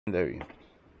Secondary.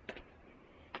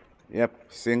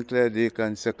 Yep, Clair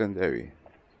Dacon Secondary.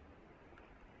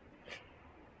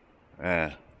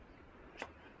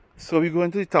 So we're going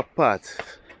to the top part,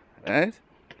 right?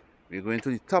 We're going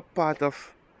to the top part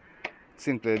of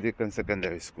Clair Dacon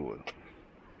Secondary School.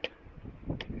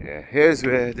 Yeah, here's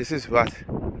where this is what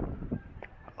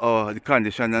the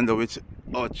condition under which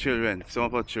our children, some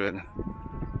of our children,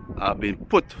 are being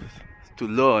put to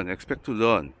learn, expect to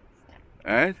learn,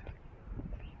 right?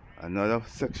 Another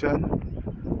section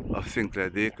of Clair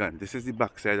Dacon. This is the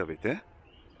back side of it, eh?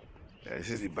 Yeah,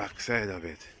 this is the back side of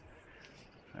it,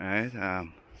 right?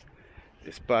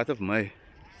 It's part of my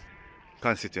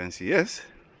constituency, yes,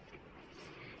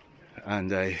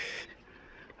 and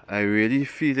I really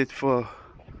feel it for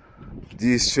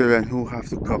these children who have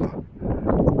to come.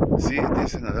 See,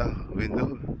 there's another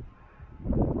window.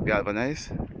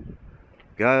 Galvanize,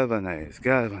 galvanize,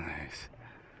 galvanize,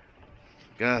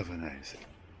 galvanize,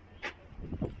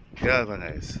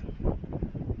 galvanize.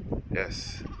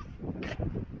 Yes,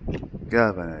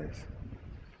 galvanize.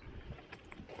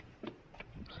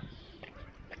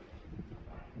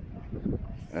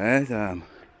 Right,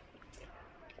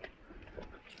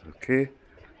 okay,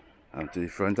 I'm to the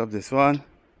front of this one.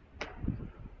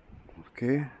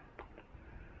 Okay,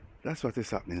 that's what is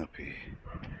happening up here.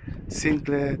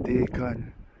 Clair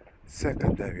Dacon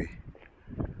Secondary.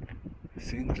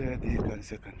 Clair Dacon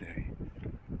Secondary.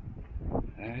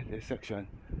 This section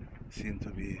seems to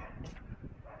be,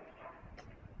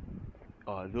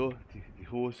 although the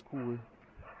whole school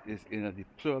is in a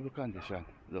deplorable condition.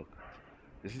 Look,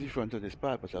 this is the front of this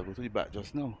part, but I'll go to the back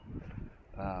just now.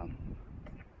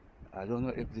 I don't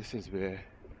know if this is where,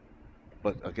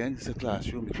 but again, it's a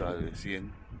classroom because we're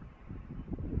seeing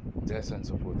desks and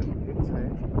so forth on the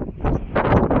inside.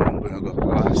 I'm going to go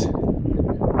across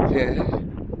here.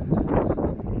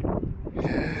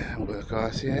 Yeah, I'm going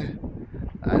across here.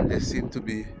 And this seems to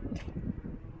be,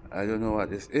 I don't know what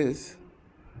this is,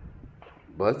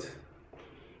 but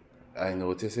I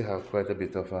notice you have quite a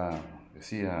bit of, you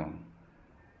see,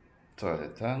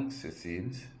 toilet tanks, it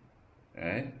seems,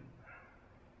 right?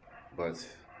 But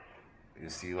you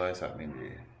see what is happening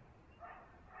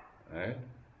there, right?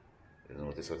 You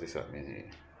notice what is happening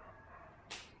here.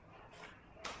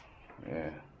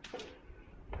 Yeah.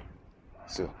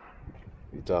 So,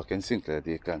 we're talking Clair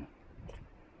Dacon.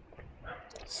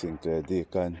 Clair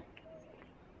Dacon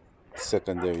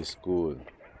Secondary School.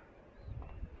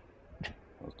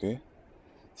 Okay?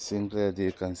 Clair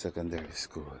Dacon Secondary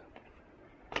School.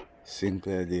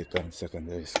 Clair Dacon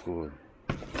Secondary School.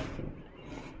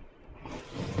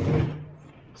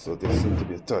 So this seems to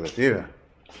be a toilet area.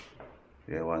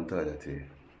 Yeah, one toilet here.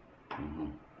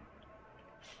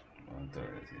 One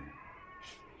toilet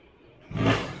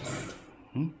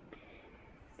here.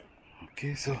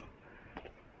 Okay, so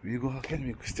we go again,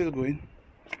 we're still going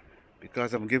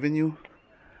because I'm giving you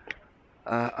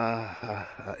an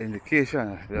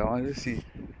indication. I want to see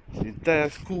the entire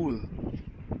school,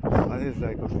 and it's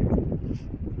like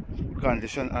the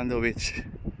condition under which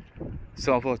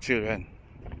some of our children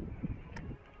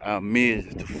are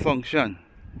made to function,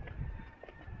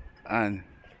 and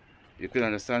you can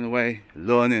understand why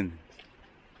learning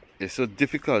is so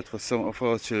difficult for some of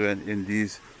our children in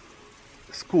these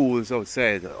schools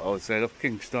outside of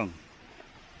Kingston.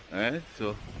 Alright,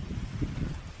 so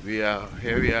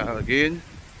here we are again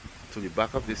to the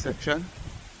back of this section,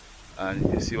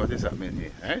 and you see what is happening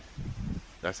here, right?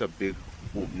 That's a big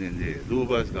opening there.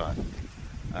 Louva's gone,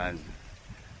 and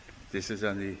this is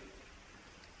on the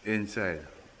inside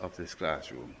of this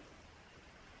classroom.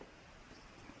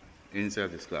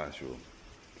 Inside this classroom.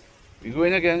 We're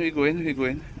going again, we're going.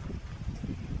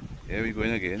 Here we're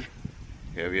going again.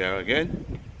 Here we are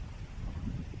again.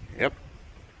 Yep.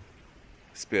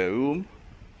 Spare room,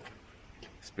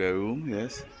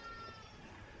 yes.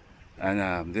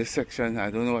 And this section,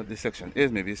 I don't know what this section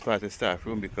is. Maybe it's part of the staff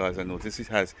room because I notice it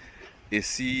has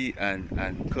AC and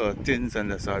curtains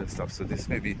and that sort of stuff. So this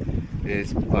maybe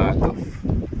is part of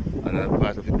another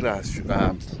part of the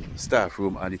classroom, staff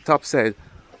room on the top side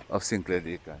of Clair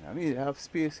Dacon. I mean, they have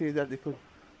space here that they could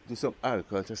do some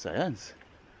agriculture science.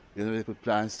 You know, they could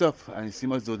plant stuff, and it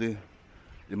seems as though they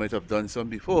might have done some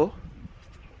before,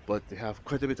 but they have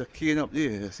quite a bit of cane up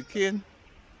there. There's a cane,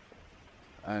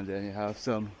 and then you have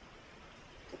some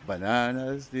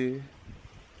bananas there,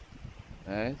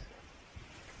 right?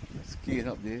 There's cane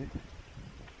up there.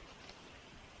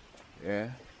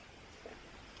 Yeah.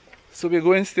 So we're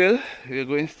going still,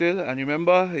 and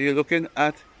remember, you're looking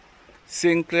at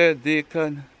Clair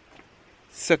Dacon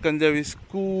Secondary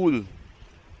School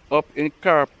up in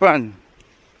Carapan.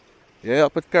 Yeah,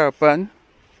 up at Carapan.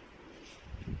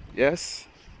 Yes.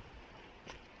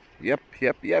 Yep.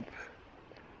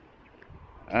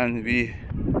 And we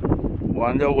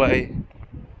wonder why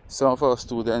some of our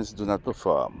students do not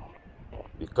perform.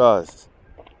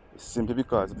 Simply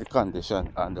because of the condition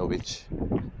under which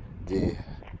they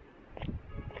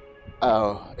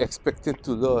are expected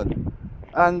to learn.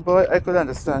 And boy, I could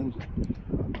understand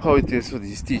how it is for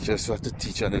these teachers who have to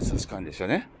teach under such condition,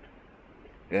 eh?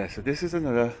 Yeah, so this is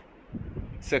another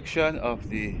section of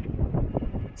the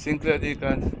Clair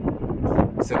Dacon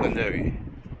Secondary.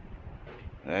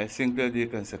 Right, Clair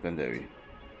Dacon Secondary.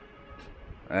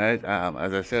 Right,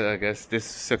 as I said, I guess this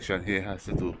section here has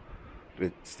to do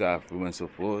with staff room and so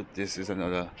forth. This is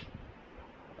another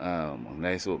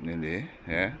nice opening day,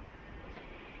 yeah.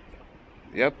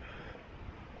 Yep.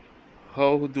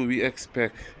 How do we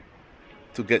expect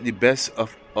to get the best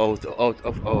out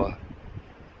of our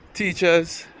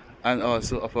teachers and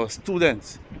also of our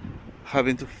students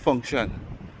having to function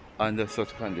under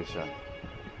such condition,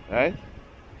 right?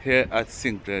 Here at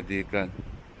Clair Dacon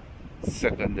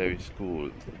Secondary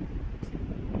School.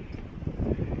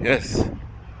 Yes.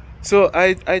 So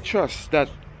I trust that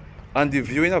on the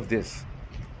viewing of this,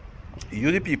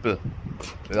 you the people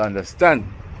will understand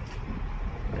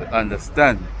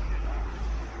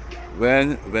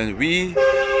when we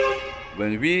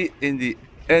in the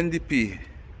NDP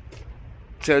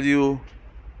tell you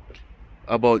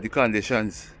about the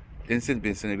conditions in St.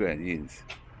 Vincent and the Grenadines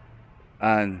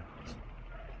and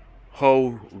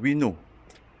how we know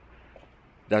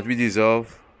that we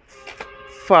deserve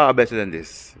far better than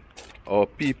this. Our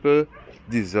people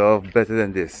deserve better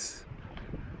than this.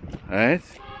 Right?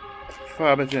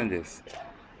 Far better than this.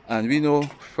 And we know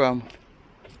from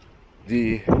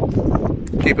the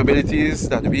capabilities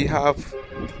that we have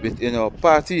within our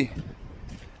party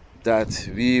that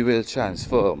we will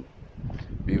transform.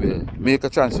 We will make a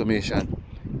transformation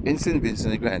in St.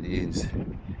 Vincent and the Grenadines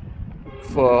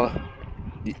for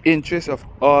the interest of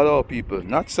all our people,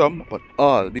 not some, but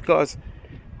all, because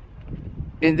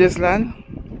in this land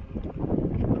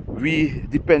we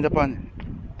depend upon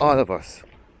all of us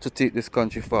to take this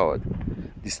country forward.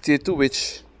 The state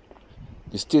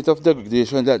of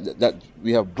degradation that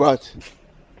we have brought,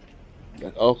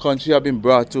 that our country have been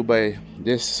brought to by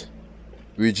this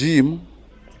regime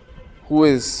who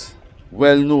is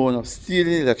well known of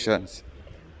stealing elections,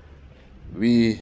 we